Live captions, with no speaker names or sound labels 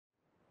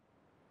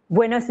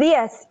Buenos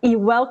dias y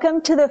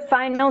welcome to the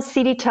final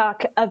City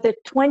Talk of the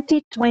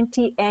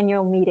 2020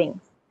 annual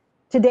meeting.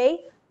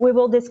 Today, we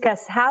will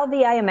discuss how the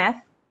IMF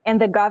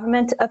and the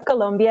government of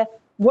Colombia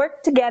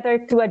work together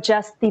to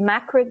adjust the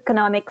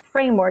macroeconomic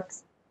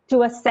frameworks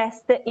to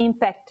assess the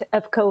impact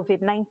of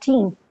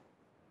COVID-19.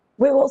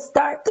 We will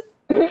start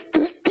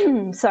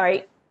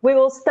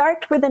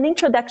with an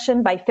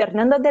introduction by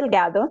Fernando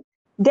Delgado,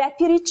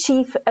 Deputy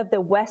Chief of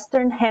the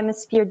Western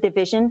Hemisphere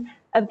Division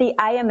of the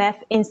IMF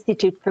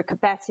Institute for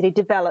Capacity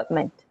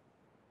Development.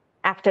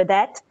 After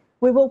that,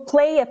 we will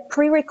play a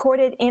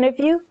pre-recorded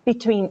interview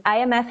between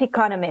IMF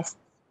economists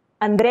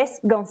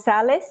Andrés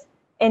González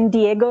and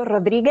Diego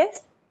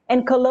Rodriguez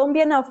and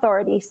Colombian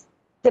authorities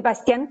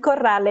Sebastián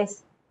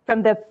Corrales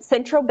from the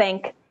Central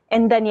Bank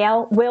and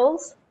Danielle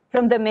Wills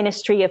from the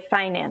Ministry of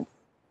Finance.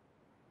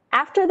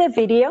 After the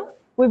video,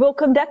 we will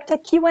conduct a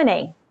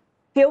Q&A.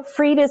 Feel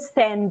free to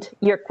send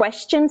your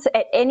questions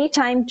at any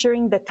time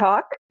during the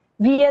talk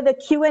via the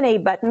Q&A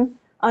button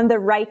on the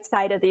right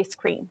side of the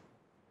screen.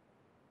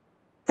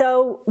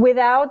 So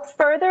without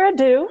further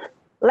ado,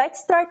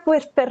 let's start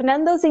with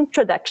Fernando's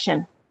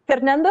introduction.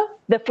 Fernando,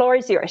 the floor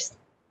is yours.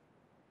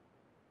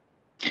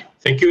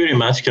 Thank you very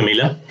much,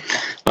 Camila.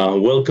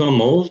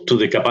 Welcome all to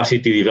the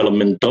Capacity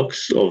Development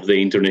Talks of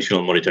the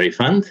International Monetary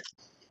Fund.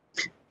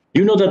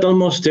 You know that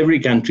almost every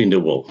country in the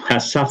world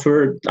has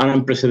suffered an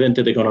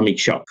unprecedented economic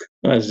shock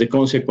as the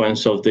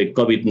consequence of the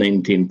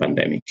COVID-19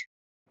 pandemic.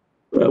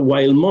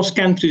 While most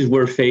countries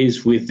were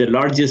faced with the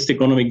largest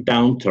economic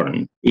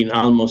downturn in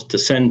almost a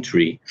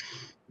century,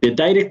 the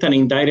direct and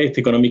indirect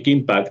economic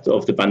impact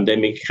of the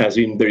pandemic has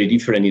been very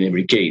different in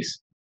every case.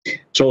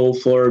 So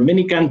for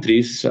many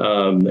countries,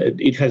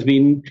 it has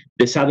been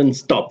the sudden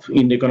stop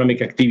in the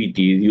economic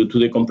activity due to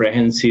the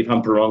comprehensive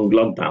and prolonged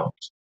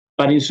lockdowns.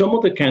 But in some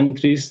of the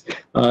countries,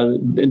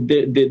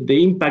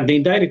 the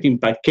indirect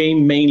impact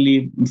came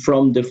mainly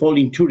from the fall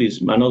in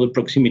tourism and other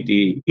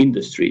proximity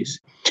industries.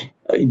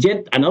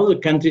 Yet another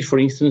countries, for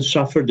instance,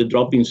 suffered the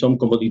drop in some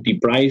commodity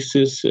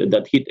prices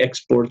that hit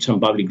exports and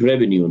public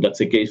revenue. That's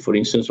the case, for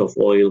instance, of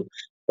oil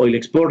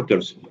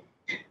exporters.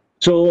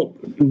 So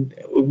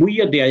we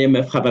at the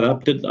IMF have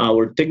adapted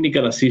our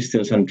technical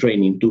assistance and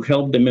training to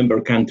help the member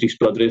countries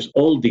to address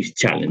all these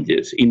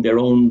challenges in their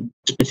own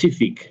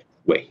specific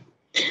way.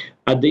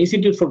 At the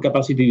Institute for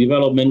Capacity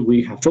Development,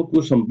 we have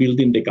focused on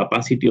building the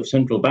capacity of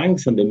central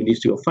banks and the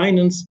Ministry of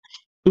Finance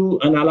to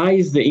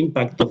analyze the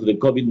impact of the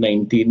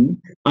COVID-19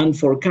 and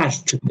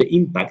forecast the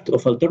impact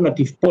of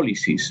alternative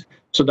policies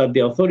so that the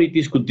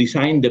authorities could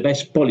design the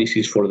best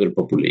policies for their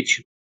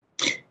population.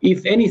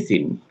 If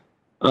anything,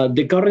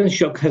 the current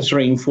shock has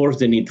reinforced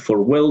the need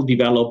for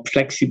well-developed,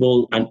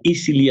 flexible, and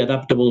easily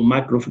adaptable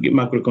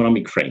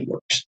macroeconomic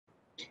frameworks.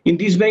 In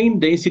this vein,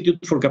 the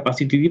Institute for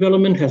Capacity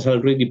Development has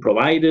already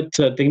provided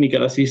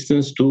technical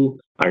assistance to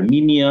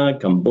Armenia,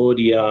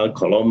 Cambodia,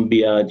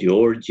 Colombia,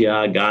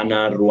 Georgia,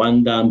 Ghana,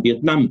 Rwanda, and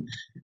Vietnam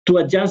to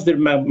adjust their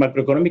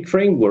macroeconomic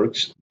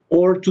frameworks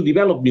or to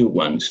develop new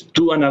ones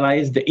to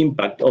analyze the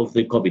impact of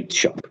the COVID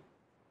shock.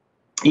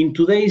 In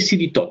today's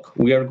City Talk,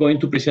 we are going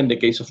to present the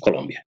case of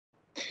Colombia,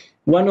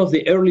 one of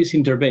the earliest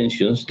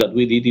interventions that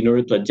we did in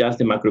order to adjust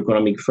the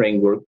macroeconomic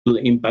framework to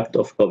the impact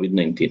of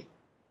COVID-19.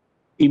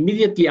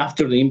 Immediately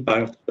after the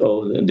impact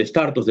of the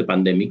start of the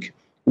pandemic,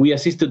 we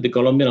assisted the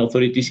Colombian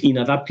authorities in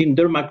adapting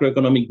their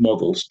macroeconomic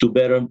models to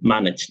better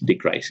manage the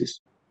crisis.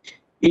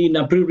 In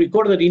a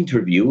pre-recorded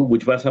interview,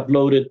 which was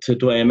uploaded to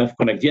IMF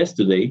Connect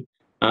yesterday,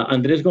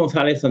 Andrés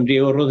González and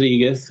Diego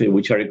Rodriguez,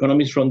 which are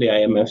economists from the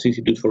IMF's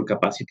Institute for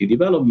Capacity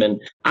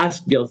Development,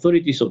 asked the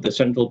authorities of the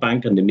Central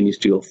Bank and the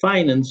Ministry of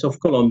Finance of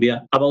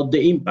Colombia about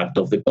the impact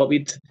of the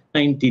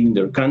COVID-19 in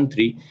their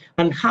country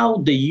and how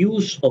the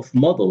use of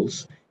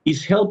models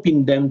is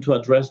helping them to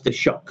address the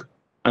shock,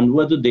 and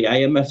whether the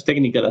IMF's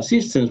technical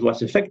assistance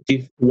was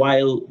effective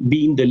while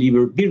being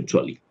delivered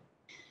virtually.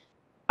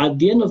 At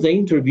the end of the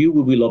interview,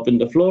 we will open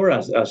the floor,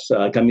 as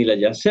Camila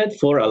just said,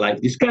 for a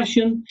live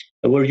discussion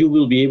where you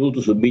will be able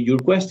to submit your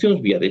questions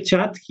via the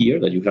chat here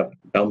that you have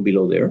down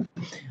below there.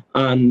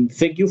 And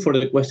thank you for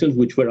the questions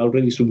which were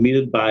already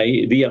submitted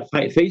via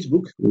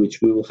Facebook,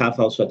 which we will have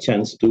also a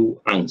chance to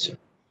answer.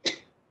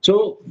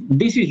 So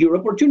this is your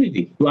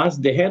opportunity to ask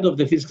the head of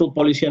the fiscal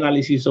policy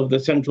analysis of the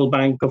Central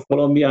Bank of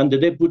Colombia and the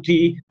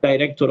deputy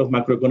director of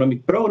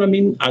macroeconomic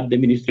programming at the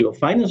Ministry of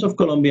Finance of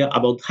Colombia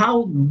about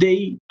how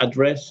they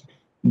address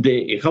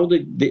how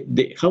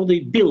they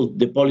build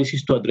the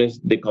policies to address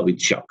the COVID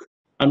shock,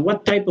 and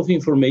what type of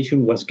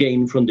information was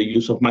gained from the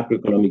use of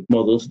macroeconomic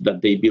models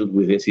that they built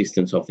with the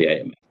assistance of the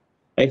IMF.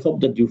 I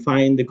hope that you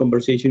find the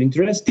conversation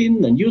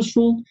interesting and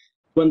useful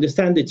to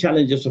understand the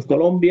challenges of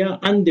Colombia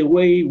and the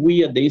way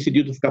we at the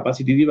Institute of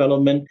Capacity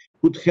Development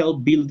could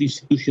help build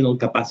institutional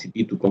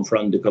capacity to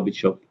confront the COVID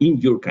shock in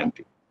your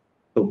country.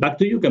 So back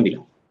to you,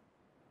 Camila.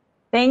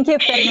 Thank you,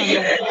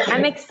 Fernando.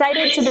 I'm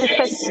excited to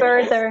discuss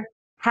further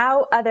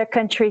how other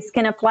countries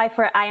can apply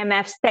for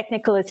IMF's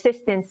technical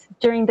assistance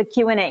during the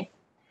Q&A.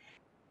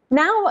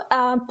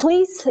 Now,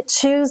 please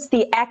choose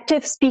the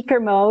active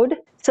speaker mode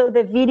so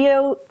the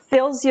video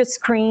fills your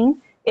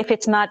screen if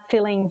it's not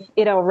feeling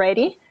it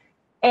already.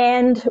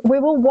 And we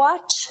will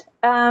watch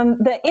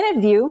the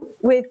interview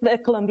with the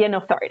Colombian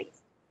authorities.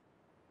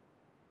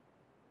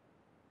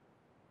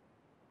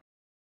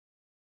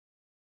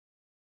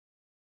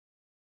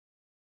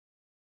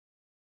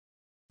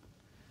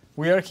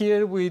 We are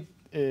here with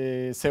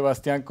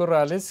Sebastián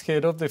Corrales,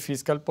 head of the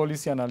Fiscal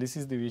Policy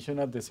Analysis Division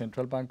at the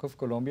Central Bank of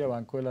Colombia,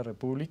 Banco de la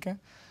República,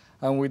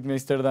 and with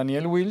Mr.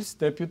 Daniel Wills,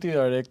 Deputy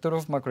Director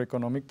of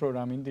Macroeconomic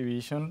Programming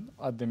Division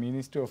at the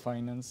Ministry of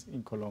Finance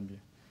in Colombia.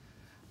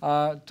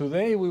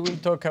 Today we will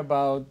talk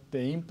about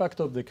the impact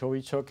of the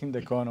COVID shock in the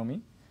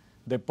economy,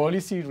 the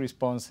policy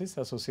responses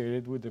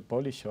associated with the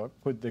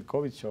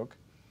COVID shock,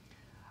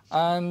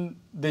 and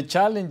the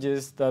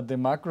challenges that the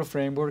macro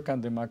framework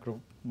and the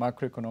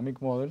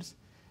macroeconomic models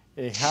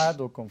had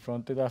or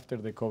confronted after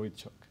the COVID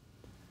shock.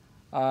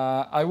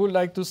 I would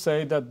like to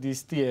say that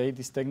this TA,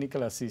 this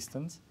technical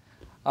assistance,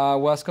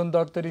 was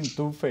conducted in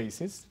two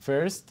phases.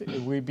 First,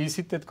 we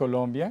visited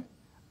Colombia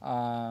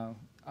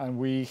and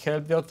we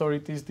helped the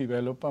authorities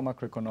develop a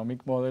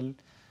macroeconomic model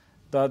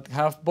that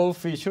have both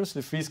features,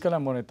 the fiscal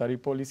and monetary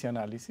policy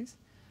analysis.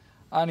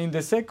 And in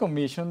the second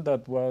mission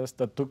that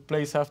took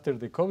place after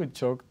the COVID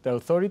shock, the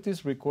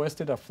authorities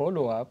requested a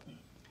follow-up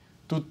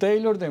to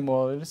tailor the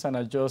models and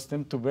adjust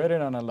them to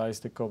better analyze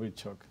the COVID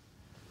shock.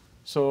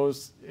 So,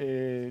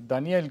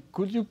 Daniel,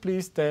 could you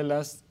please tell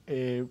us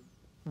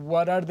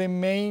what are the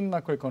main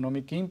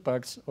macroeconomic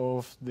impacts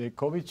of the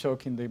COVID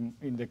shock in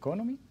the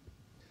economy?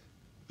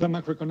 The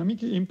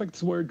macroeconomic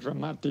impacts were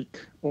dramatic,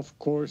 of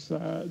course,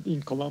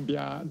 in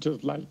Colombia,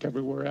 just like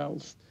everywhere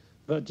else.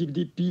 The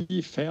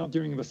GDP fell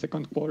during the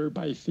second quarter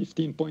by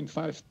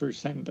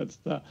 15.5%. That's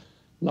the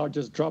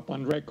largest drop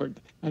on record.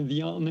 And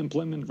the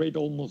unemployment rate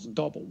almost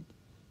doubled.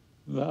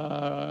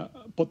 The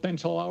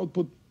potential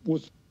output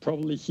was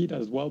probably hit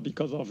as well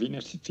because of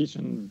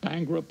inefficient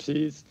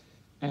bankruptcies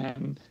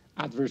and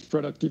adverse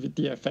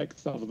productivity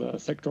effects of the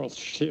sectoral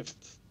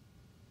shifts.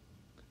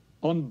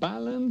 On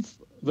balance,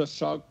 the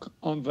shock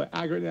on the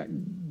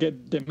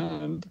aggregate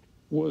demand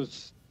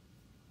was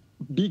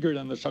bigger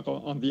than the shock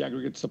on the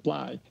aggregate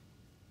supply.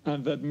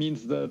 And that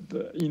means that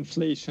the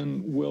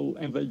inflation will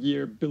end the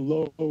year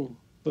below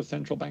the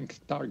central bank's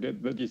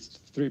target, that is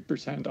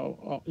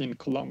 3% in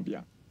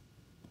Colombia.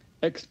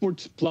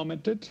 Exports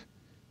plummeted.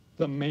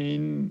 The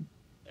main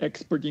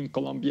export in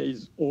Colombia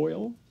is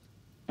oil.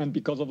 And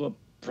because of the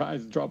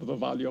price drop, the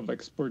value of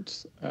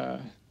exports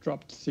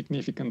dropped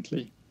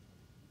significantly.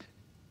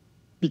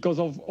 Because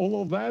of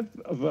all of that,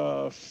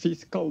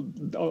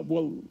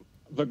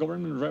 the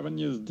government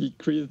revenues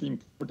decreased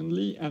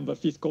importantly, and the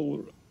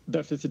fiscal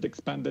deficit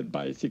expanded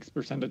by 6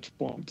 percentage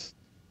points.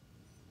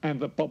 And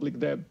the public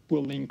debt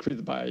will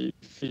increase by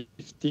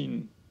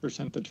 15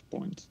 percentage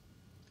points.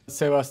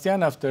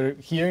 Sebastián, after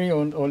hearing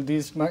on all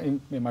these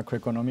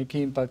macroeconomic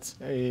impacts,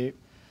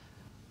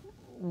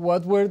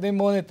 what were the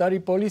monetary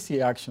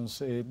policy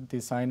actions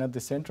designed at the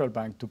central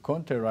bank to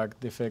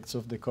counteract the effects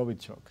of the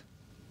COVID shock?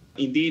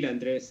 Indeed,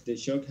 Andres, the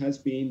shock has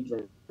been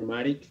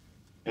dramatic,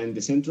 and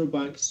the central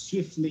bank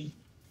swiftly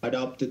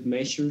adopted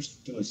measures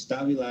to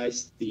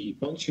stabilize the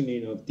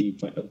functioning of the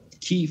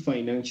key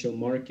financial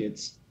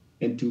markets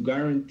and to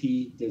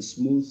guarantee the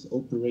smooth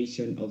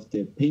operation of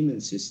the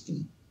payment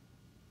system.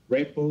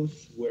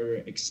 Repos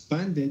were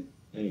expanded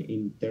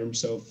in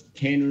terms of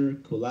tenor,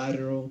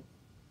 collateral,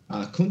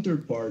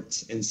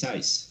 counterparts, and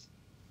size.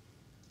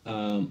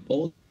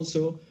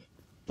 Also,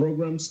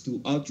 programs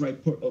to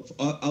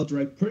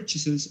outright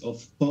purchases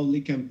of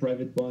public and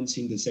private bonds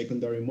in the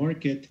secondary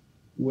market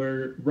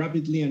were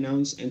rapidly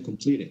announced and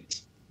completed.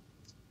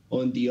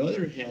 On the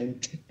other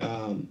hand,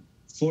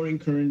 foreign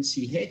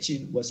currency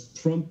hedging was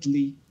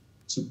promptly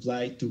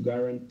supplied to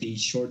guarantee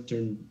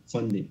short-term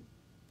funding.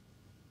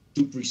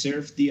 To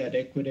preserve the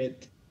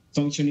adequate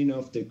functioning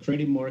of the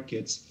credit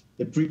markets,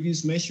 the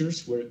previous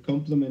measures were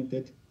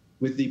complemented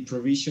with the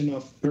provision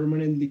of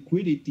permanent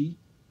liquidity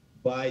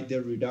by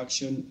the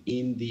reduction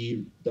in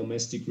the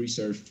domestic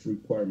reserve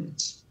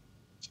requirements.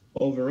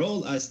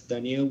 Overall, as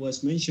Daniel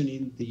was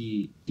mentioning,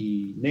 the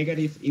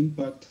negative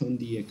impact on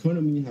the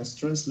economy has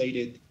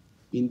translated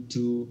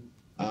into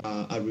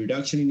a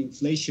reduction in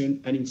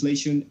inflation and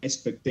inflation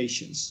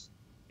expectations.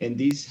 And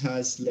this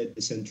has led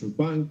the central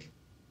bank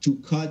to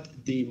cut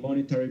the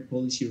monetary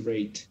policy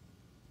rate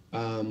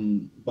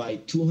by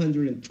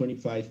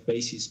 225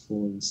 basis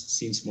points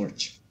since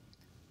March.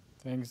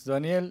 Thanks,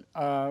 Daniel.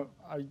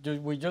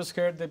 We just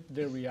heard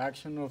the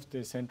reaction of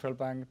the central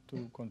bank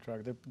to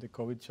contract the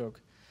COVID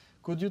shock.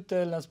 Could you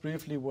tell us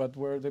briefly what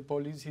were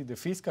the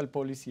fiscal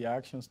policy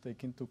actions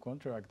taken to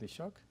counteract the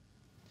shock?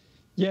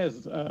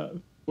 Yes,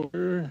 there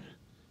were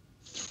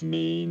three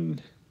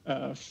main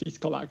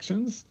fiscal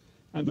actions.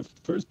 And the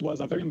first was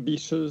a very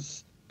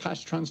ambitious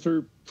cash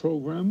transfer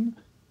program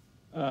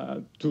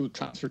to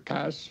transfer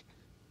cash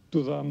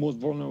to the most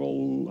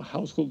vulnerable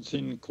households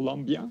in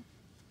Colombia.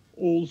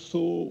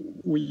 Also,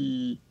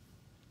 we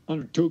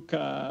undertook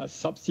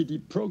subsidy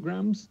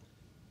programs,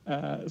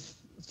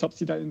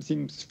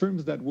 subsidizing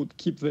firms that would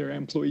keep their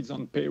employees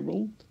on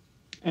payroll.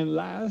 And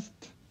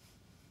last,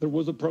 there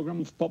was a program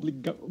of public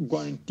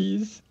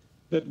guarantees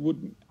that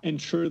would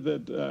ensure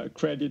that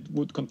credit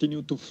would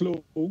continue to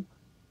flow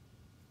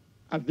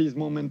at this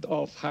moment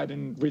of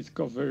heightened risk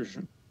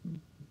aversion.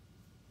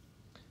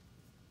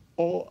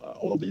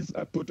 All these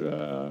put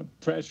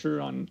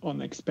pressure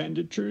on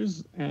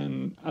expenditures,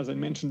 and as I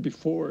mentioned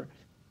before,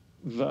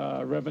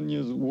 the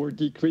revenues were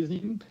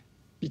decreasing.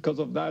 Because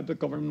of that, the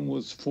government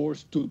was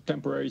forced to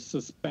temporarily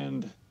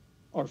suspend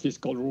our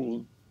fiscal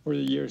rule for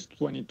the years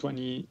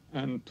 2020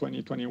 and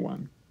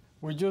 2021.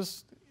 We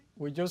just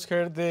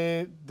heard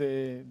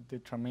the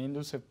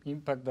tremendous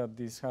impact that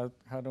this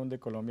had on the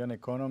Colombian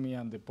economy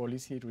and the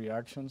policy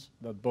reactions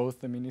that both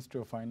the Ministry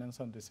of Finance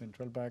and the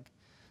Central Bank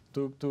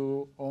took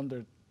to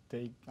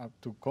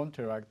to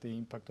counteract the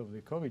impact of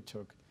the COVID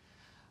shock.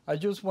 I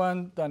just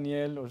want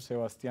Daniel or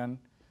Sebastián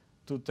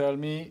to tell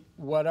me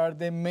what are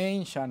the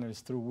main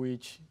channels through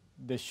which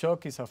the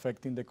shock is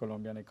affecting the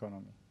Colombian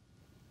economy.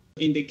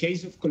 In the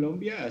case of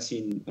Colombia, as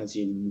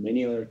in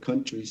many other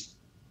countries,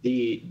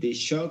 the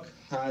shock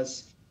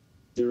has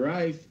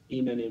derived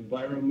in an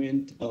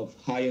environment of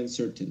high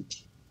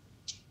uncertainty.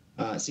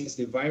 Since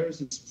the virus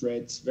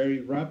spreads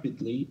very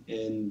rapidly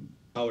and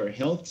our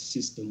health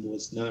system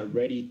was not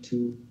ready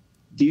to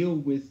deal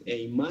with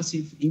a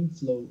massive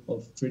inflow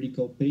of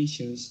critical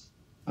patients,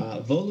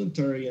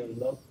 voluntary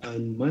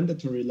and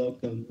mandatory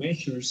lockdown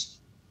measures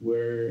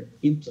were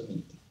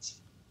implemented.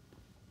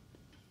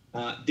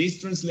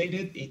 This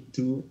translated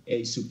into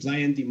a supply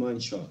and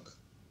demand shock.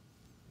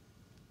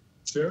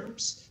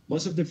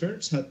 Most of the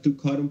firms had to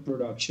cut on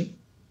production,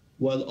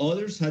 while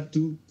others had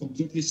to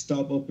completely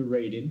stop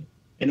operating.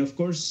 And of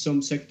course,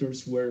 some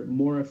sectors were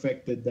more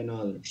affected than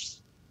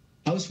others.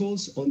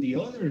 Households, on the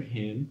other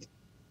hand,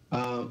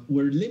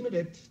 were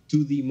limited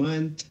to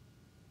demand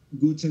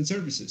goods and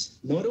services,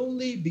 not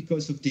only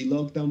because of the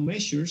lockdown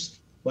measures,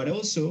 but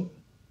also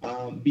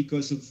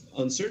because of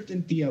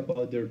uncertainty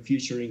about their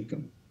future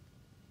income.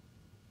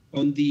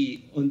 On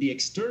the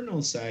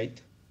external side,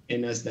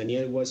 and as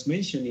Daniel was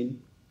mentioning,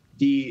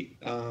 the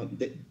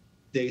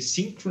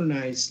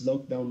synchronized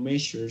lockdown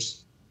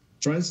measures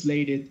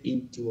translated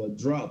into a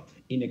drop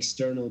in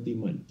external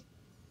demand,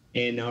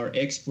 and our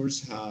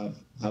exports have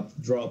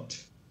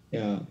dropped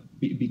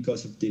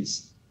because of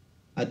this.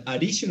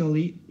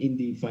 Additionally, in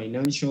the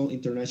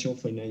international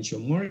financial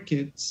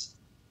markets,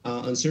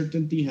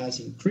 uncertainty has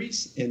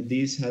increased, and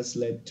this has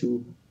led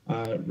to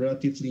a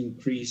relatively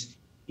increase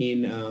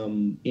in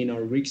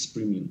our risk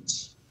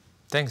premiums.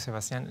 Thanks,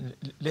 Sebastián.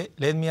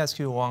 Let me ask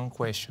you one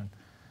question,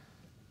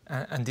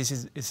 and this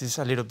is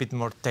a little bit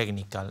more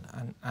technical,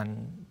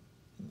 and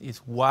is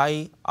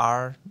why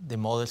are the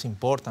models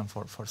important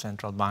for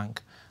Central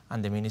Bank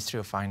and the Ministry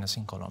of Finance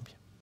in Colombia?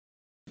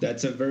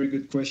 That's a very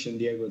good question,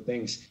 Diego.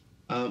 Thanks.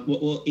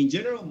 Well, in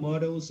general,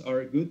 models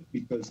are good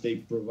because they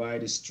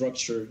provide a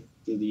structure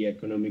to the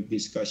economic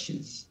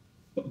discussions.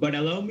 But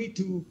allow me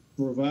to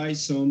provide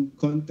some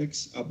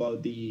context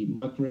about the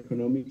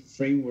macroeconomic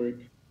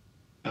framework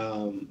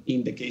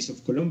in the case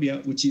of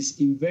Colombia, which is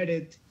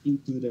embedded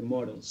into the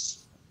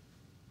models.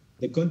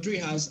 The country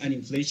has an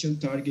inflation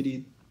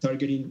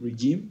targeting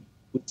regime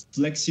with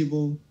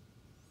flexible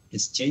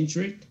exchange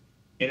rate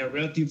and a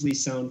relatively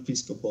sound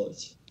fiscal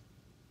policy.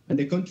 And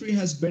the country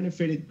has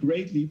benefited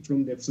greatly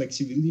from the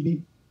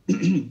flexibility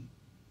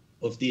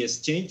of the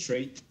exchange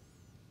rate,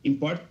 in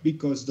part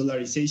because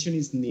dollarization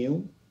is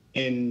nil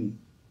and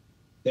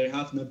there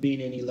have not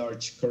been any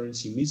large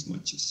currency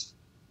mismatches.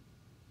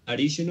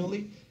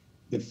 Additionally,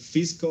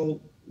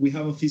 we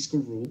have a fiscal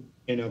rule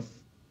and a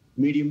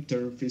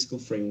medium-term fiscal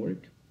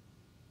framework,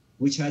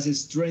 which has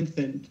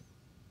strengthened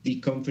the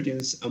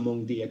confidence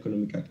among the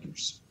economic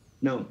actors.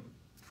 Now,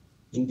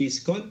 in this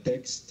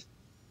context,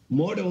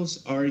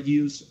 models are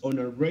used on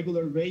a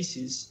regular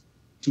basis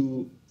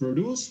to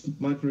produce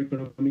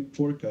macroeconomic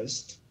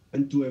forecasts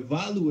and to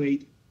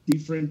evaluate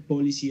different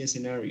policy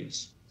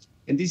scenarios.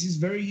 And this is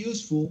very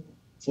useful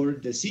for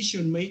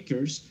decision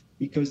makers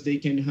because they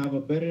can have a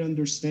better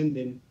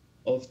understanding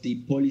of the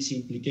policy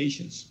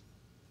implications.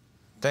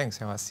 Thanks,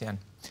 Sebastián.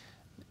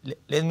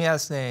 Let me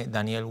ask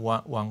Daniel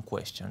one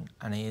question,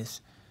 and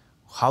is,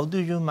 how do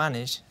you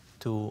manage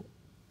to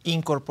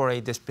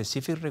incorporate the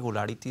specific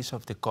regularities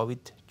of the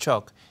COVID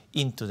shock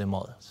into the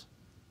models?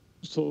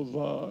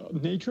 So the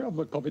nature of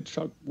the COVID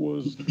shock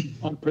was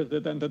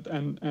unprecedented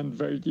and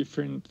very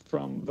different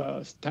from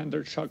the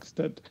standard shocks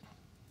that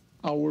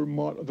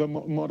the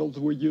models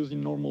we use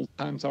in normal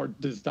times are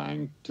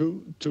designed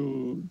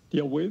to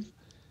deal with.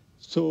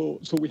 So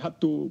we had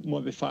to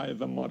modify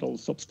the model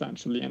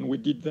substantially, and we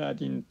did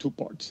that in two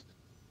parts.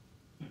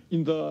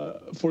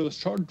 For the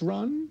short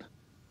run,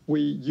 we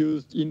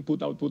used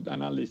input-output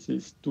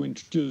analysis to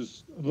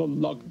introduce the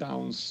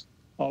lockdowns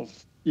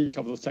of each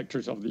of the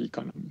sectors of the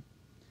economy.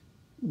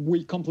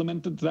 We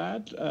complemented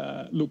that,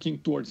 looking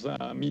towards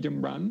the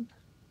medium run,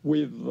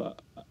 with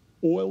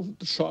oil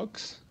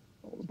shocks,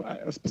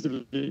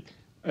 specifically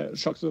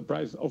shocks to the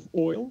price of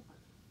oil,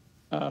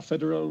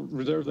 Federal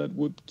Reserve that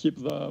would keep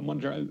the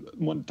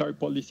monetary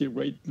policy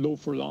rate low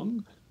for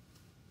long,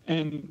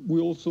 And we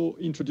also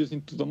introduced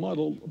into the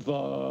model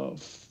the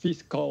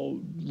fiscal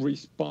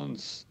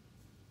response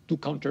to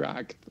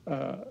counteract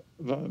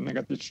the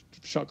negative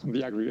shock on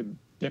the aggregate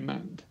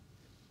demand.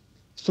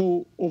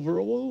 So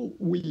overall,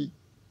 we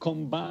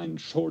combine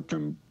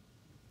short-term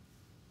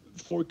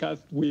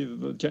forecast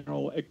with the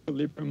general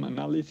equilibrium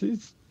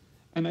analysis.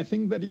 And I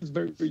think that is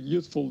very, very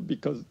useful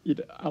because it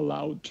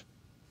allowed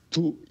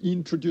to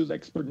introduce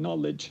expert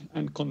knowledge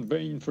and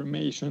convey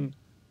information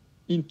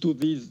into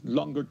these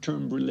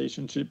longer-term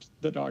relationships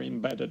that are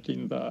embedded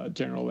in the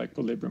general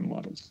equilibrium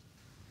models.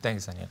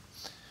 Thanks, Daniel.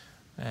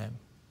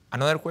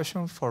 Another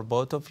question for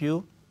both of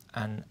you,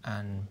 and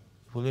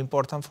it will be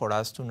important for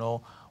us to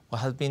know what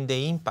has been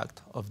the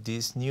impact of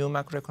this new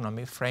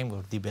macroeconomic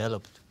framework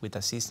developed with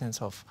assistance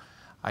of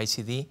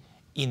ICD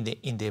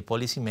in the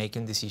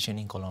policy-making decision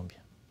in Colombia.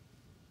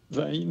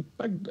 The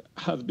impact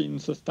has been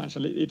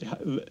substantial.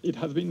 It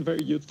has been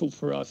very useful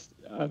for us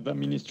at the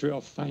Ministry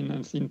of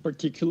Finance in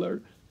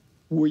particular.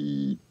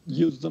 We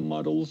use the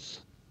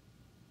models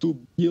to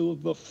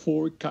build the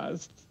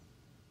forecast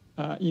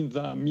in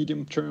the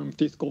medium-term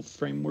fiscal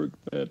framework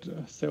that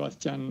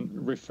Sebastián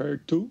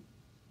referred to,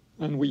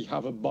 and we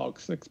have a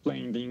box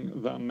explaining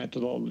the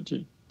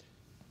methodology.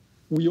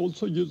 We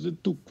also use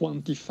it to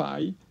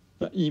quantify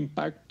the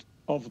impact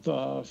of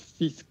the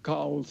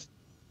fiscal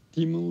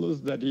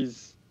stimulus that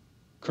is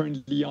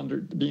currently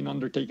being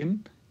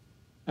undertaken.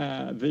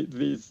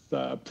 This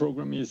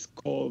program is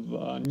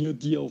called New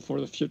Deal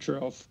for the Future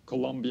of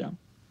Colombia.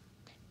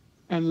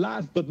 And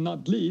last but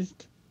not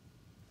least,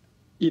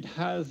 it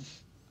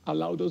has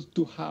allowed us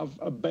to have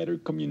a better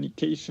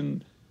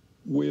communication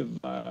with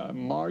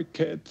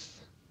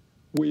markets,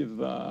 with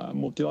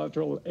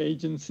multilateral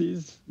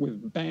agencies,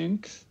 with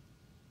banks,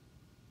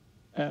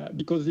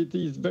 because it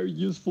is very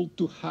useful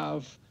to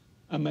have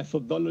a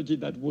methodology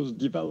that was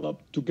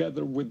developed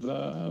together with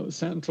the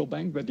central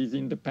bank that is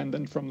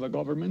independent from the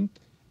government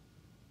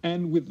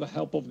and with the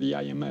help of the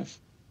IMF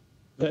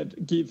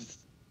that gives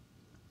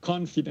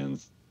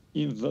confidence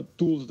in the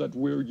tools that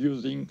we're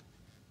using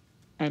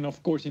and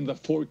of course in the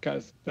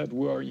forecast that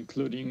we are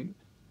including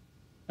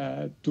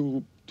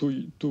to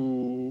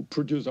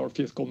produce our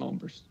fiscal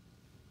numbers.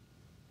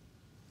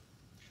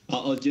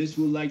 I just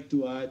would like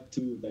to add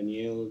to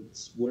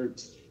Daniel's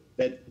words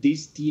that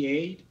this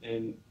TA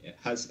and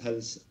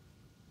has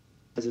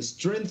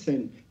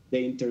strengthened the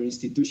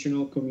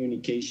interinstitutional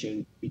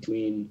communication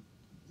between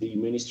the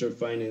Minister of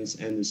Finance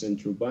and the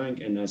Central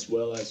Bank, and as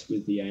well as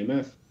with the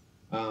IMF.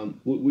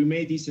 We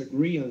may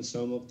disagree on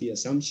some of the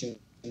assumptions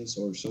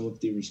or some of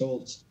the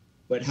results,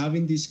 but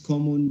having this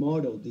common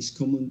model, this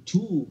common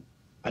tool,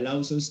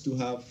 allows us to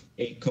have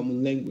a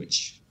common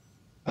language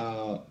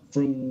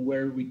from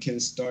where we can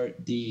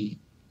start the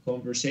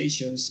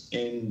conversations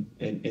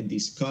and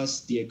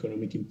discuss the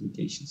economic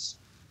implications.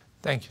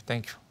 Thank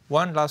you.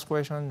 One last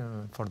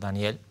question for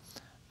Daniel,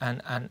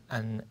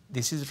 and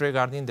this is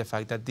regarding the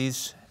fact that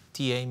this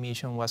TA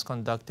mission was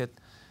conducted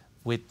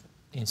with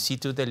in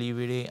situ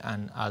delivery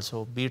and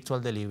also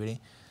virtual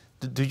delivery.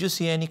 Do you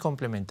see any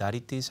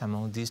complementarities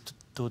among these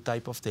two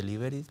types of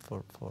delivery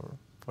for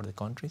the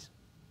countries?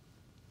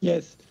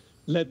 Yes,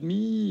 let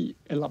me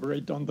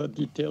elaborate on the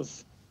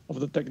details of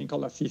the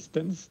technical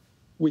assistance.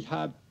 We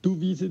had 2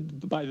 visits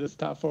by the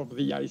staff of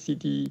the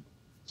ICD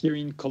here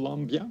in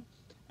Colombia,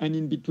 and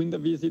in between the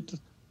visits,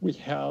 we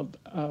held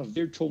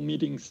virtual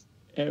meetings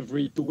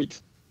every 2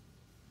 weeks.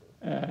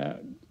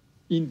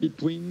 In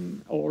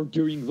between or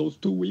during those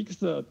 2 weeks,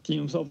 the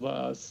teams of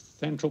the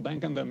Central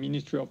Bank and the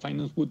Ministry of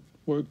Finance would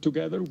work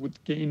together,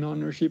 would gain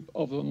ownership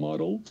of the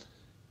model,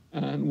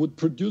 and would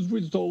produce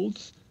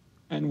results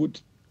and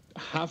would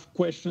have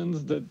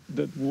questions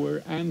that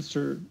were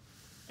answered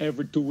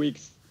every 2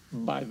 weeks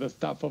by the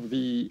staff of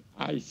the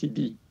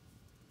ICD.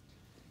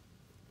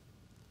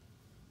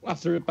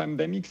 After the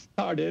pandemic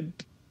started,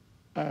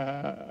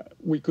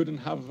 we couldn't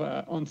have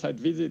on-site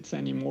visits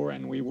anymore,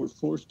 and we were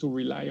forced to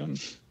rely on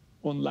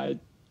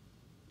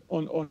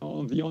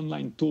the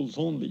online tools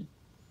only.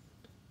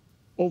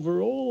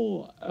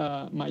 Overall,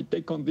 my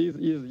take on this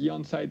is the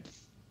on-site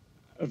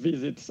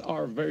visits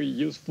are very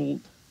useful,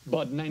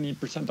 but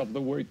 90% of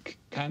the work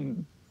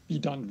can be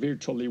done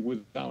virtually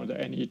without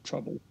any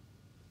trouble.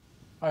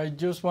 I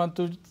just want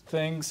to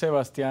thank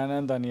Sebastián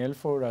and Daniel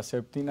for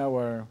accepting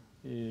our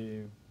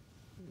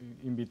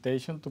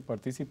invitation to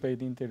participate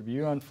in the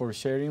interview and for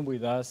sharing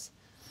with us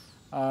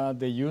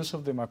the use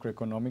of the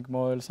macroeconomic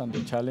models and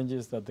the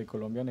challenges that the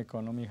Colombian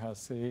economy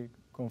has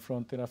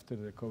confronted after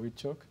the COVID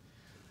shock.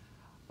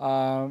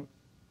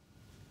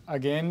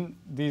 Again,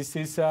 this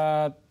is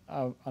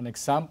an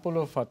example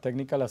of a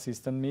technical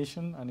assistance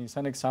mission, and it's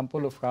an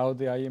example of how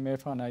the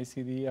IMF and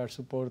ICD are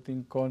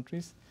supporting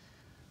countries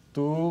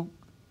to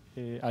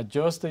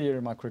adjust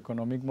their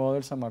macroeconomic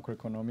models and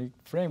macroeconomic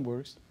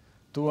frameworks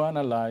to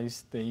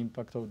analyze the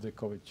impact of the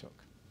COVID shock.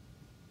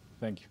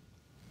 Thank you.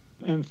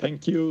 And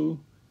thank you,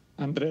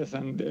 Andres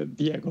and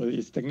Diego.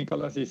 This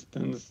technical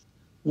assistance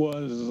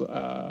was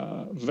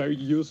very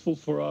useful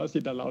for us.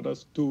 It allowed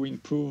us to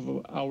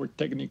improve our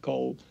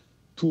technical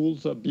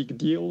tools a big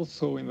deal.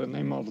 So in the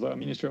name of the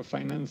Ministry of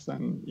Finance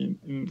and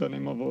in the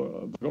name of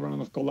the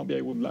government of Colombia,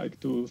 I would like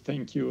to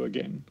thank you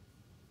again.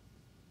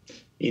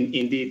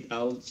 Indeed,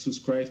 I'll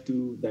subscribe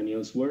to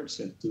Daniel's words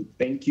and to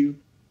thank you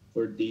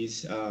for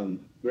this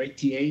great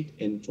TA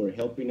and for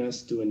helping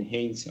us to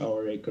enhance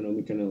our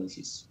economic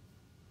analysis.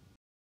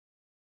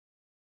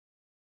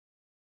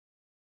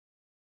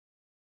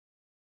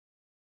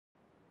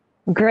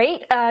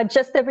 Great.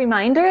 Just a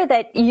reminder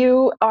that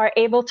you are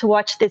able to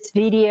watch this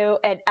video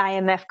at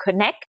IMF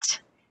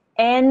Connect,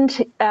 and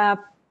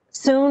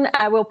soon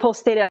I will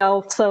post it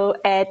also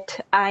at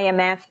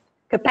IMF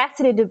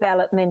Capacity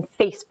Development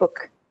Facebook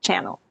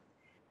channel.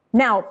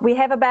 Now, we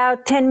have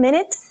about 10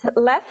 minutes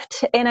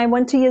left, and I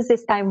want to use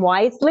this time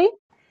wisely.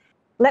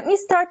 Let me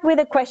start with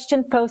a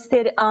question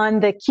posted on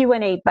the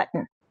Q&A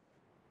button.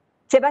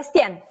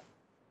 Sebastián,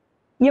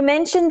 you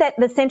mentioned that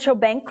the central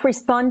bank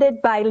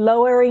responded by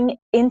lowering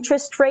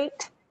interest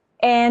rate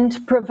and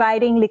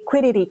providing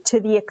liquidity to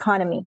the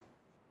economy.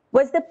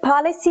 Was the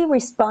policy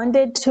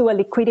responded to a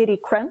liquidity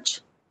crunch?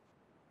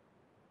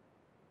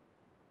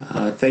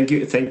 Thank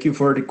you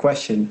for the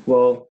question.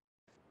 Well,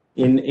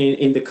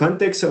 in the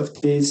context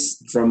of this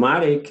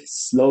dramatic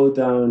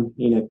slowdown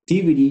in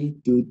activity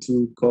due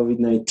to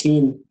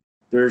COVID-19,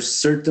 there's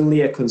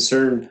certainly a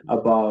concern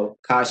about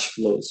cash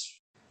flows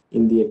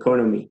in the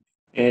economy.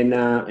 And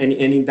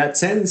in that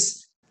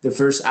sense, the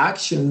first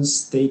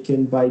actions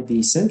taken by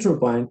the central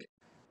bank,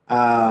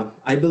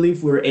 I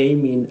believe we're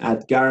aiming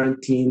at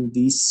guaranteeing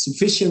this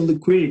sufficient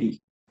liquidity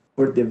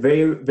for the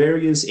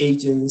various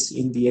agents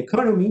in the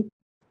economy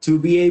to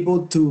be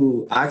able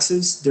to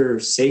access their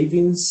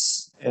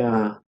savings,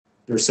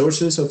 their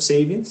sources of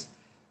savings,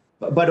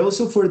 but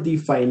also for the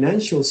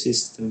financial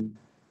system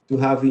to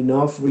have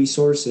enough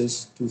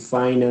resources to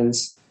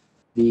finance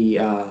the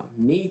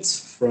needs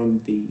from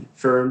the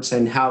firms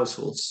and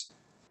households.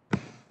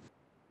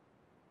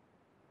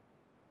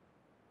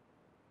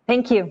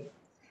 Thank you.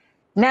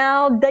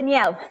 Now,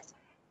 Daniel,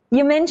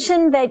 you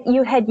mentioned that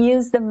you had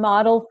used the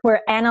model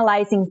for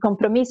analyzing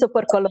Compromiso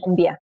por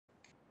Colombia.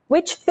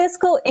 Which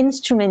fiscal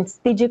instruments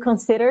did you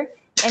consider,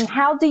 and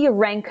how do you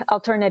rank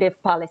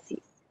alternative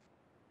policies?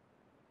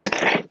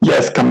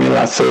 Yes,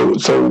 Camila.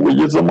 So we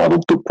use the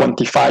model to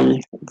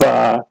quantify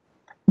the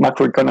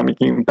macroeconomic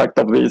impact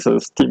of this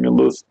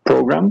stimulus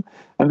program.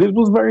 And this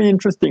was very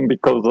interesting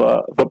because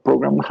the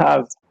program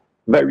has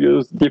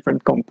various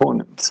different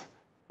components.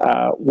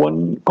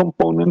 One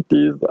component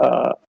is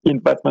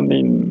investment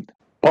in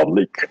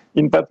public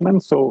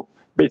investment. So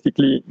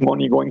basically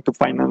money going to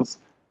finance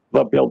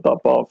the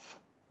buildup of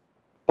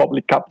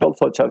public capital,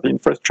 such as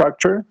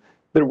infrastructure.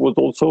 There was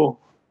also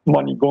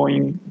money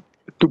going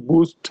to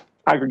boost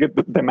aggregate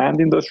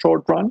demand in the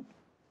short run.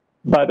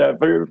 But a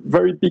very,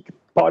 very big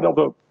part of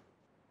the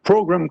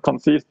program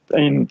consists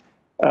in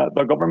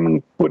the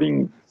government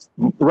putting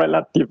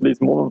relatively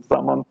small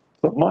amounts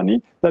of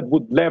money that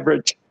would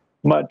leverage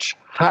much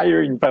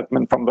higher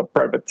investment from the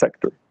private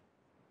sector.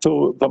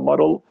 So the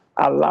model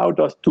allowed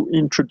us to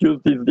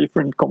introduce these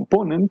different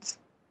components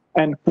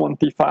and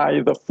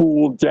quantify the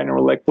full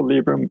general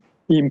equilibrium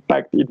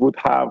impact it would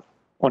have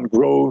on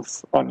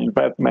growth, on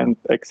investment,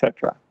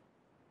 etc.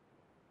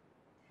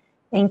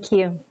 Thank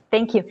you.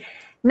 Thank you.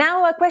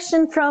 Now a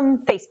question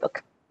from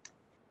Facebook.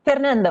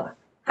 Fernando,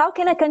 how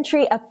can a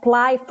country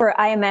apply for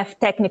IMF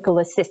technical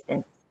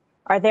assistance?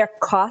 Are there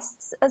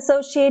costs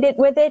associated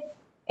with it?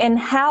 And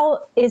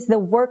how is the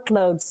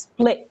workload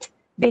split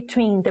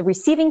between the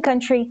receiving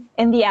country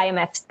and the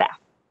IMF staff?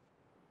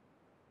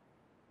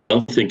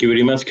 Well, thank you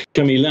very much,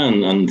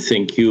 Camila, and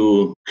thank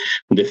you,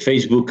 the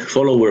Facebook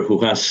follower who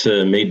has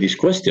made this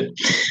question.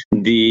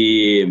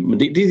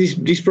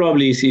 This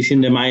probably is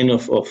in the mind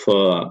of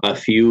a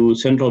few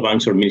central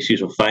banks or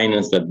ministries of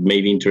finance that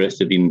may be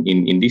interested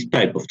in this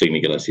type of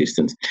technical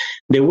assistance.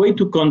 The way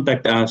to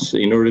contact us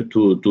in order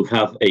to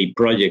have a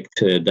project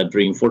that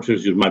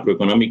reinforces your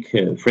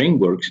macroeconomic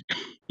frameworks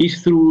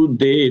is through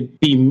the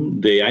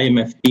team, the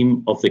IMF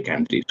team of the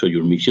country. So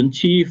your mission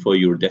chief or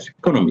your desk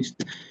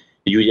economist.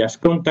 You just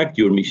contact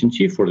your mission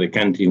chief for the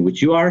country in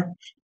which you are,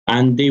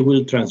 and they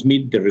will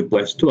transmit the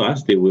request to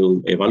us. They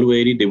will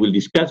evaluate it. They will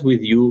discuss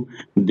with you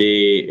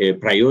the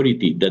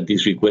priority that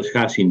this request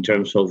has in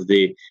terms of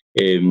the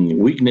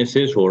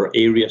weaknesses or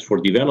areas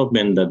for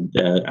development that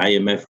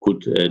IMF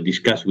could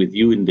discuss with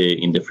you in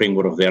the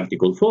framework of the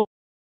Article 4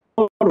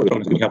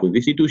 we have with the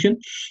institution,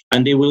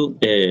 and they will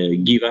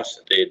give us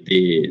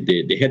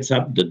the heads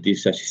up that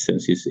this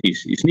assistance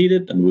is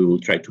needed, and we will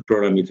try to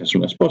program it as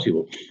soon as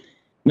possible.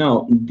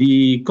 Now,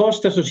 the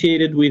cost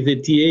associated with the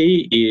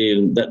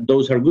TA,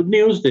 those are good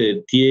news.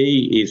 The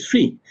TA is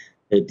free.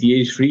 The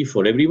TA is free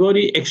for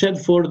everybody except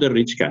for the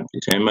rich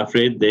countries. I'm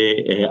afraid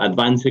the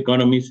advanced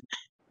economies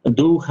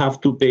do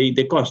have to pay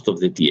the cost of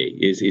the TA.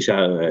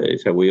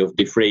 It's a way of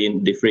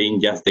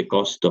defraying just the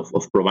cost of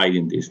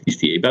providing this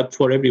TA. But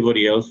for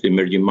everybody else, the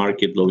emerging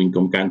market,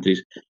 low-income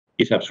countries,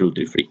 is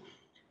absolutely free.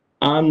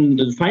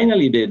 And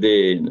finally,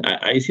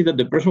 I see that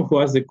the person who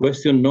asked the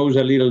question knows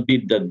a little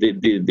bit that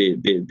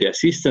the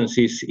assistance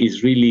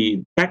is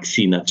really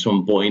taxing at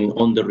some point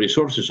on the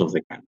resources of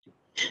the country.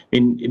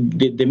 And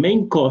the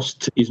main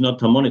cost is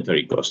not a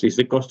monetary cost, it's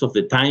the cost of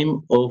the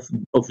time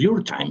of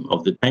your time,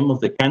 of the time of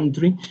the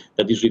country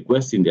that is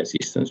requesting the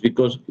assistance,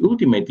 because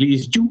ultimately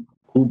it's you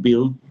who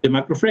build the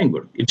macro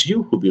framework, it's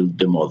you who build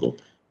the model.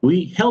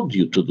 We help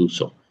you to do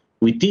so,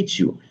 we teach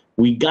you,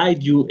 we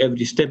guide you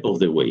every step of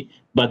the way,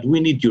 but we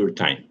need your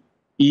time.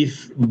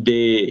 If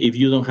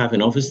you don't have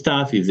enough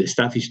staff, if the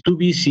staff is too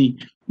busy,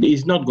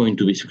 it's not going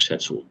to be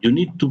successful. You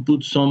need to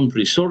put some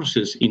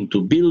resources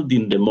into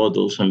building the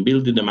models and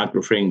building the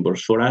macro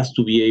frameworks for us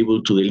to be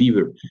able to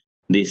deliver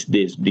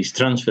this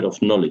transfer of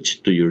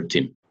knowledge to your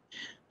team.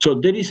 So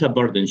there is a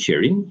burden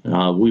sharing.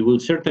 We will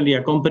certainly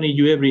accompany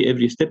you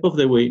every step of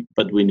the way,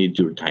 but we need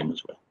your time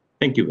as well.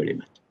 Thank you very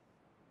much.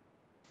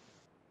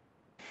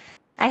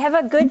 I have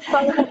a good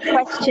follow-up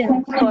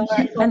question for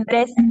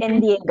Andres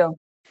and Diego.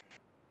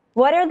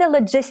 What are the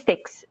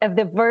logistics of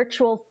the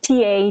virtual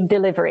TA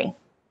delivery?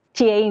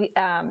 TA,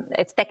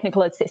 it's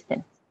technical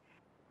assistance.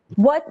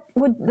 What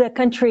would the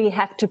country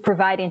have to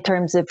provide in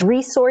terms of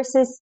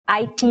resources,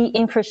 IT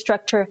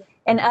infrastructure,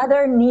 and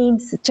other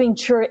needs to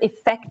ensure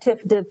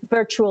effective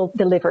virtual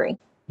delivery?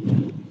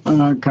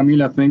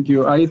 Camila, thank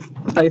you. I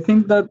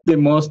think that the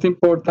most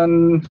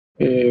important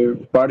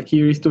part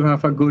here is to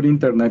have a good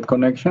internet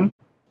connection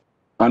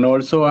and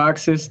also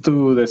access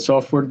to the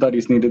software that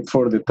is needed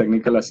for the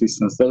technical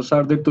assistance. Those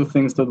are the two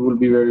things that will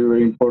be very,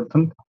 very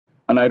important.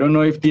 And I don't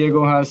know if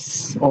Diego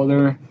has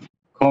other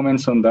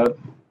comments on that.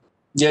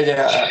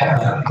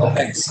 Yeah.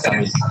 Thanks,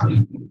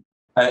 Camila.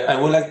 I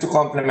would like to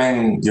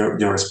complement your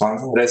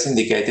response, Andres,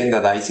 indicating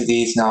that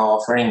ICD is now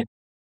offering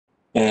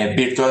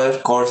virtual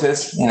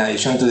courses in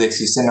addition to the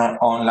existing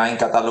online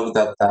catalog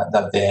that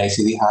the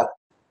ICD had.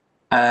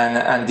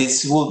 And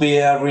this will be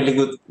a really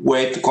good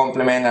way to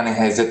complement and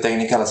enhance the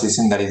technical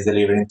assistance that is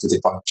delivering to the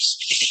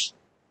countries.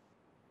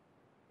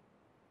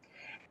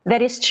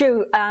 That is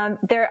true.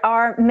 There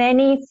are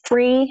many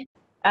free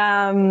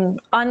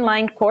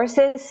online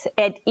courses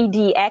at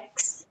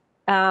EDX,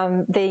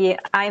 the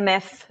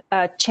IMF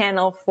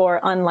channel for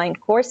online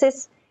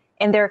courses,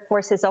 and there are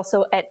courses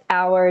also at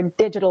our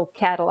digital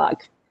catalog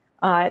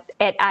at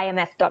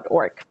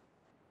imf.org.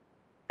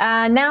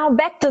 Now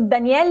back to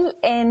Daniel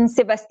and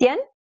Sebastián.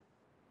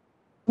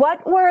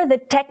 What were the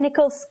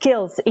technical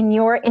skills in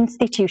your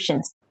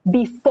institutions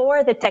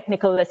before the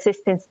technical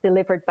assistance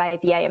delivered by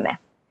the IMF?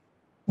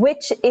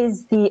 Which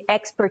is the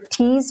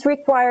expertise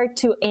required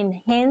to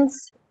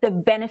enhance the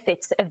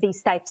benefits of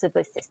these types of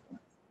assistance?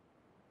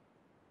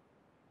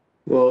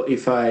 Well,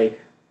 if I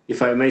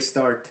may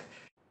start,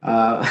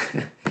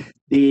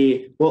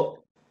 this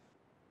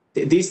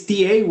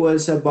TA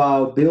was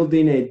about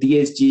building a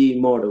DSG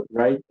model,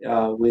 right?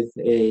 With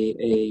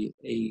a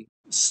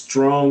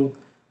strong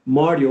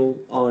module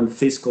on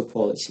fiscal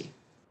policy.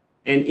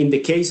 And in the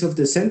case of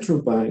the central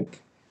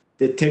bank,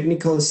 the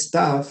technical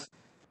staff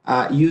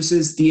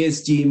uses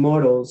DSG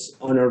models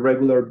on a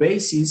regular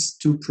basis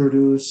to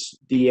produce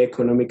the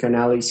economic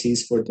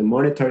analysis for the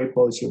monetary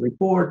policy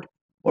report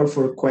or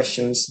for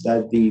questions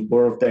that the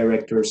board of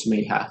directors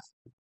may have.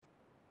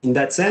 In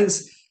that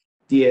sense,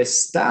 the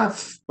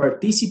staff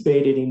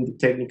participated in the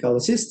technical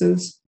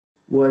assistance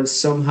was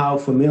somehow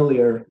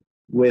familiar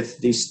with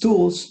these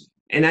tools.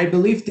 And I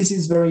believe this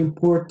is very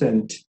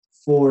important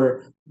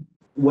for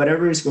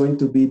whatever is going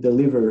to be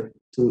delivered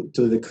to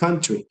the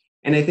country.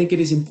 And I think it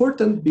is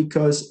important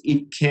because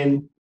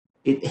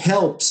it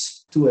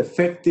helps to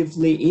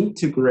effectively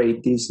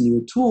integrate these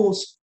new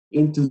tools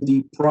into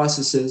the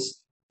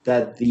processes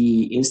that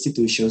the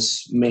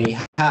institutions may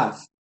have,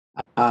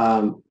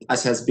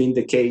 as has been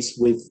the case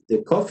with the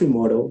coffee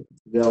model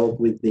developed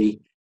with the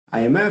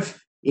IMF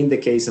in the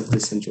case of the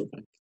central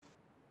bank.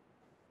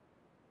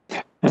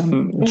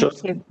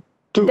 Just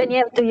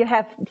Daniel, do you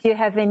have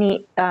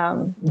any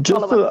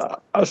just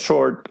a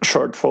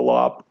short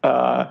follow-up.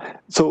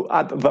 So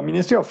at the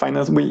Ministry of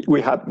Finance,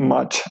 we had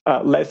much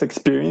less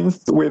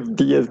experience with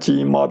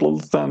DSG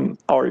models than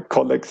our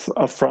colleagues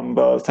from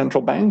the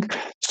central bank.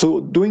 So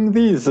doing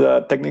these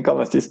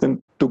technical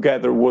assistance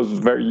together was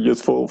very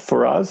useful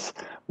for us.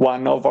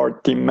 One of our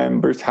team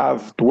members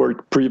have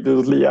worked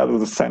previously at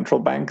the central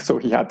bank, so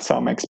he had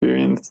some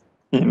experience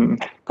in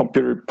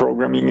computer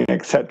programming,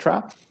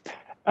 etc.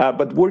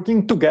 But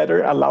working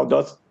together allowed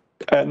us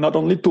not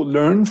only to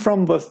learn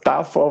from the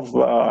staff of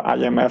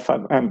IMF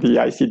and the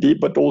ICD,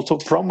 but also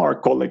from our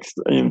colleagues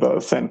in the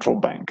central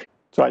bank.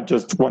 So I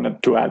just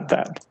wanted to add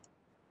that.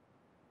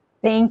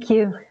 Thank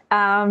you.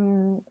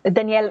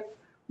 Daniel,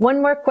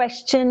 one more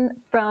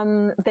question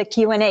from the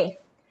Q&A.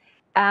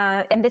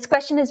 And this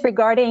question is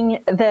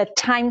regarding the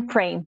time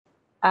frame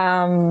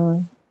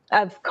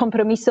of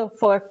Compromiso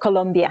for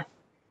Colombia.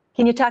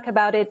 Can you talk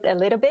about it a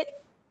little bit?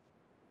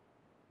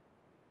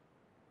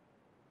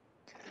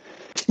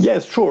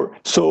 Yes, sure.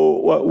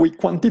 So we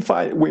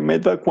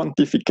made the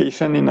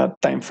quantification in a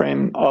time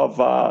frame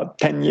of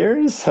 10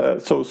 years.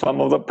 So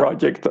some of the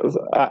projects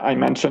I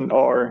mentioned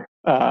are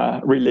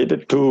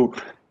related to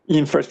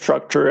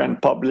infrastructure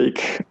and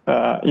public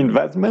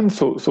investment.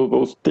 So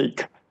those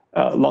take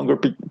longer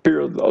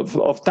periods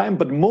of time,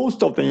 but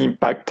most of the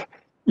impact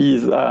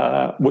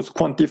was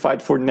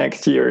quantified for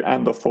next year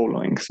and the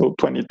following, so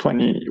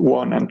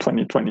 2021 and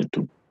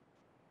 2022.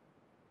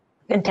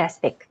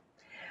 Fantastic.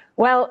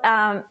 Well,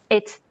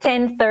 it's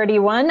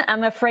 10:31.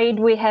 I'm afraid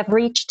we have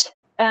reached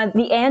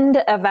the end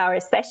of our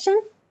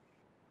session.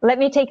 Let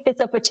me take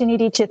this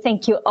opportunity to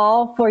thank you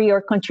all for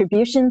your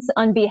contributions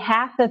on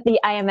behalf of the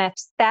IMF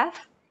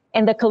staff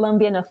and the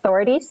Colombian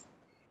authorities,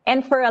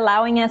 and for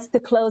allowing us to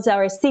close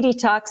our City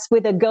Talks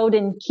with a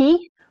golden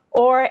key,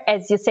 or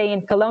as you say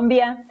in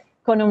Colombia,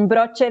 con un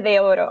broche de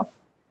oro.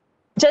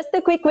 Just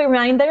a quick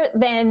reminder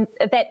then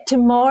that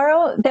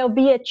tomorrow there'll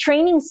be a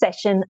training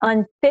session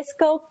on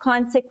fiscal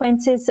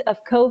consequences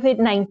of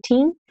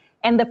COVID-19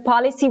 and the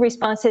policy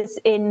responses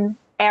in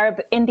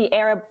the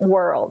Arab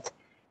world.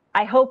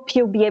 I hope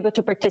you'll be able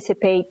to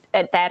participate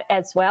at that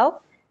as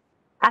well.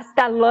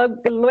 Hasta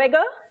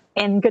luego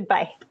and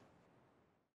goodbye.